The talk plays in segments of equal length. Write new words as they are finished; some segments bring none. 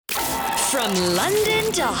From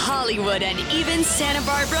London to Hollywood and even Santa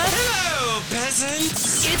Barbara. Hello,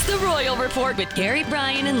 peasants. It's the Royal Report with Gary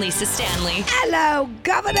Bryan and Lisa Stanley. Hello,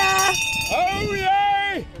 Governor. Oh,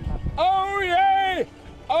 yay! Oh, yay!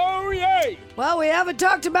 Oh, yay! Well, we haven't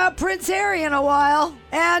talked about Prince Harry in a while.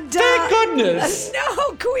 And, Thank goodness!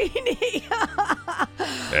 No, Queenie.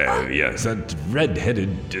 Yes, that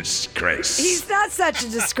red-headed disgrace. He's not such a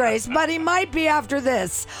disgrace, but he might be after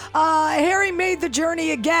this. Harry made the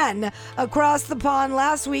journey again across the pond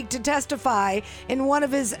last week to testify in one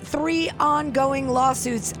of his 3 ongoing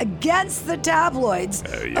lawsuits against the tabloids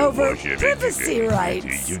over privacy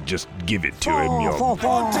rights. You just give it to him.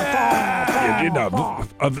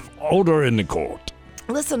 Order in the court.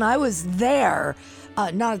 Listen, I was there.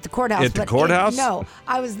 Not at the courthouse. At the courthouse? No,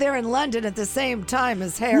 I was there in London at the same time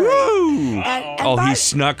as Harry. Woo! And He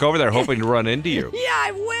snuck over there hoping to run into you. Yeah,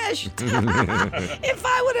 I wished. If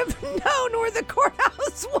I would have known where the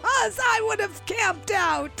courthouse was, I would have camped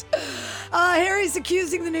out. Harry's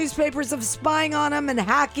accusing the newspapers of spying on him and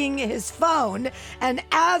hacking his phone. And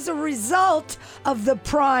as a result of the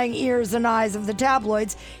prying ears and eyes of the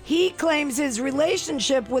tabloids, he claims his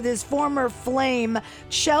relationship with his former flame,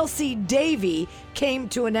 Chelsea Davy, came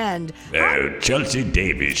to an end. Chelsea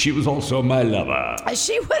Davies, she was also my lover.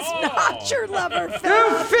 She was not your lover, Philip.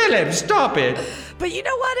 Oh, Philip, stop it. But you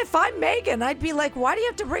know what? If I'm Meghan, I'd be like, why do you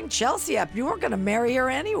have to bring Chelsea up? You weren't going to marry her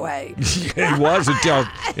anyway. It was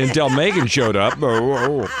until Meghan showed up.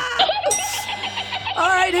 All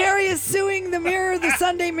right, Harry is suing the Mirror, the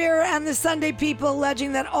Sunday Mirror, and the Sunday People,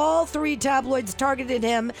 alleging that all 3 tabloids targeted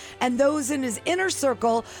him and those in his inner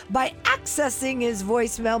circle by accessing his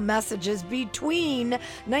voicemail messages between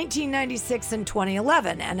 1996 and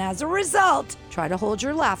 2011. And as a result, try to hold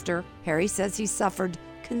your laughter, Harry says he suffered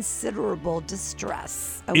considerable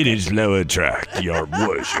distress. It is lower track, your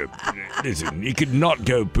worship. Listen, he could not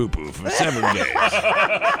go poo-poo for 7 days.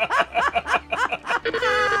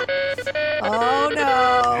 Oh,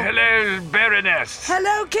 no. Hello, Baroness.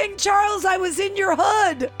 Hello, King Charles. I was in your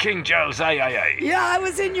hood. King Charles, aye. Yeah, I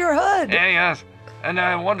was in your hood. Yes. And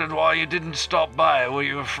I wondered why you didn't stop by. Were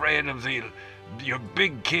you afraid of your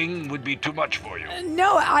big king would be too much for you?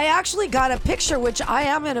 No, I actually got a picture, which I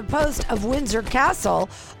am going to post, of Windsor Castle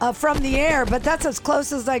from the air, but that's as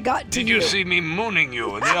close as I got to Did you see me mooning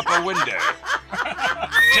you in the upper window?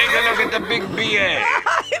 Take a look at the big BA.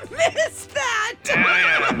 I missed that.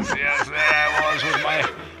 Yes, there I was with my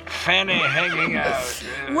fanny hanging out.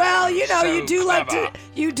 Well, you know, so you do clever.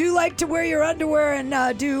 like to wear your underwear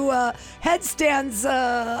and do headstands.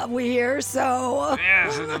 We hear so.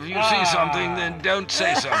 Yes, and if you see something, then don't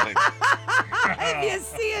say something. If you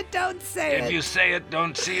see it, don't say it. If you say it,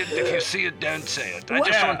 don't see it. If you see it, don't say it. I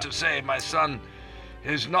just want to say my son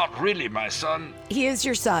is not really my son. He is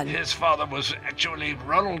your son. His father was actually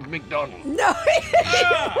Ronald McDonald. No, he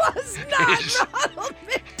was not Ronald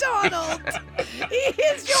McDonald. He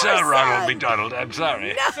is your Sir son. Ronald McDonald, I'm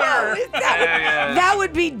sorry. No, that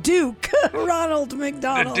would be Duke Ronald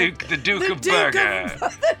McDonald. The Duke of Burger.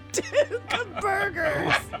 The Duke of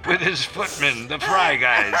Burgers. With his footmen, the Fry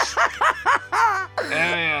guys.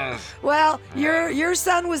 Yes. Well, your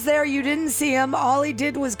son was there. You didn't see him. All he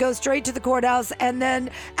did was go straight to the courthouse, and then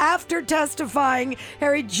after testifying,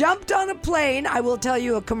 Harry jumped on a plane, I will tell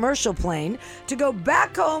you a commercial plane, to go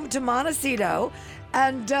back home to Montecito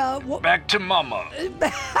and back to Mama.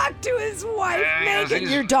 Back to his wife, yes, Megan.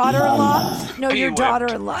 Your daughter-in-law? No, your P-whipped.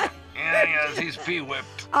 daughter-in-law. Yes, he's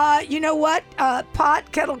P-whipped. You know what? Pot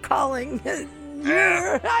kettle calling.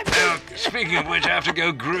 Speaking of which, I have to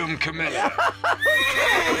go groom Camilla.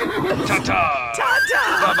 Ta-ta.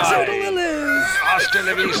 Ta-ta. Bye-bye. Toodaloo. Hasta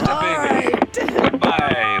la vista, All baby. right.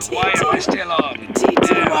 Goodbye. Why am I still on?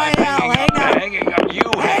 TTYL. Hang up. Hanging up.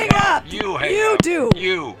 You hang up. You hang You up. do.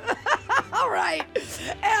 You. All right.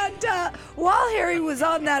 And while Harry was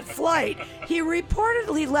on that flight, he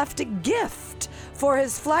reportedly left a gift for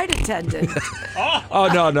his flight attendant. Oh,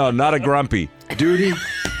 no, not a grumpy. Duty.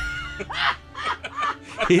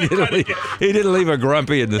 He didn't leave a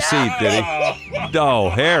grumpy in the seat, did he? No,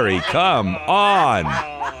 Harry, come on.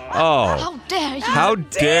 Oh. How dare you? How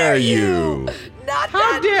dare you?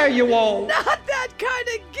 How dare you all? Not that kind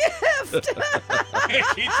of gift.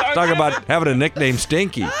 Talk about having a nickname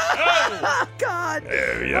Stinky. Oh, God.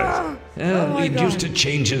 Yes. He used to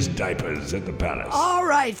change his diapers at the palace. All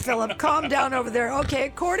right, Philip, calm down over there. Okay,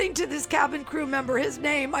 according to this cabin crew member, his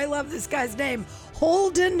name, I love this guy's name,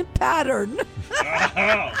 Holden Pattern.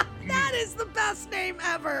 That is the best name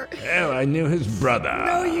ever. Oh, I knew his brother.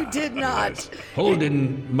 No, you did not. Yes.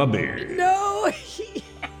 Holden Mubby. No, he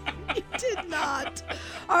did not.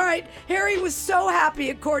 All right, Harry was so happy,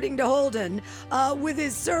 according to Holden, with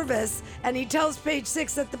his service, and he tells page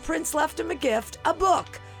 6 that the prince left him a gift, a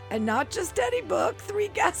book. And not just any book. 3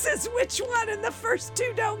 guesses which one, and the first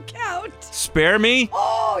 2 don't count. Spare me?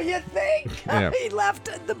 Oh, you think? Yeah. He left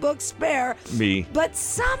the book spare. Me. But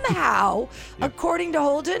somehow, according to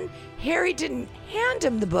Holden, Harry didn't hand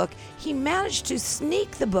him the book. He managed to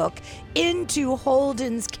sneak the book into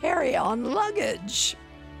Holden's carry-on luggage.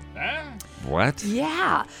 What?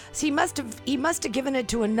 Yeah. So he must have given it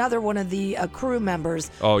to another one of the crew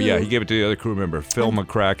members. Oh, yeah, he gave it to the other crew member, Phil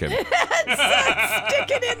McCracken.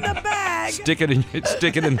 Stick it in the bag. Stick it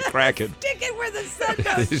in the Kraken. Stick it where the sun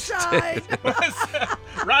don't shine.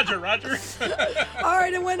 Roger. All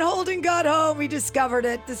right, and when Holden got home, he discovered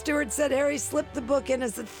it. The steward said Harry slipped the book in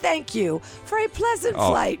as a thank you for a pleasant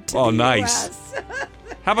flight to the nice. U.S.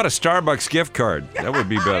 How about a Starbucks gift card? That would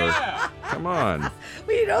be better. Come on.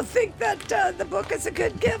 Well, you don't think that the book is a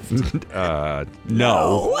good gift?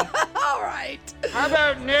 No. All right. How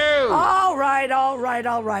about no? All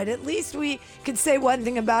right. At least we can say one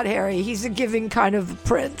thing about Harry. He's a giving kind of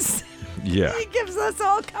prince. Yeah. He gives us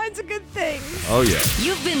all kinds of good things. Oh, yeah.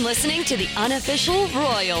 You've been listening to the unofficial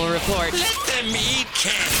Royal Report. Let them eat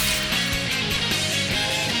cake.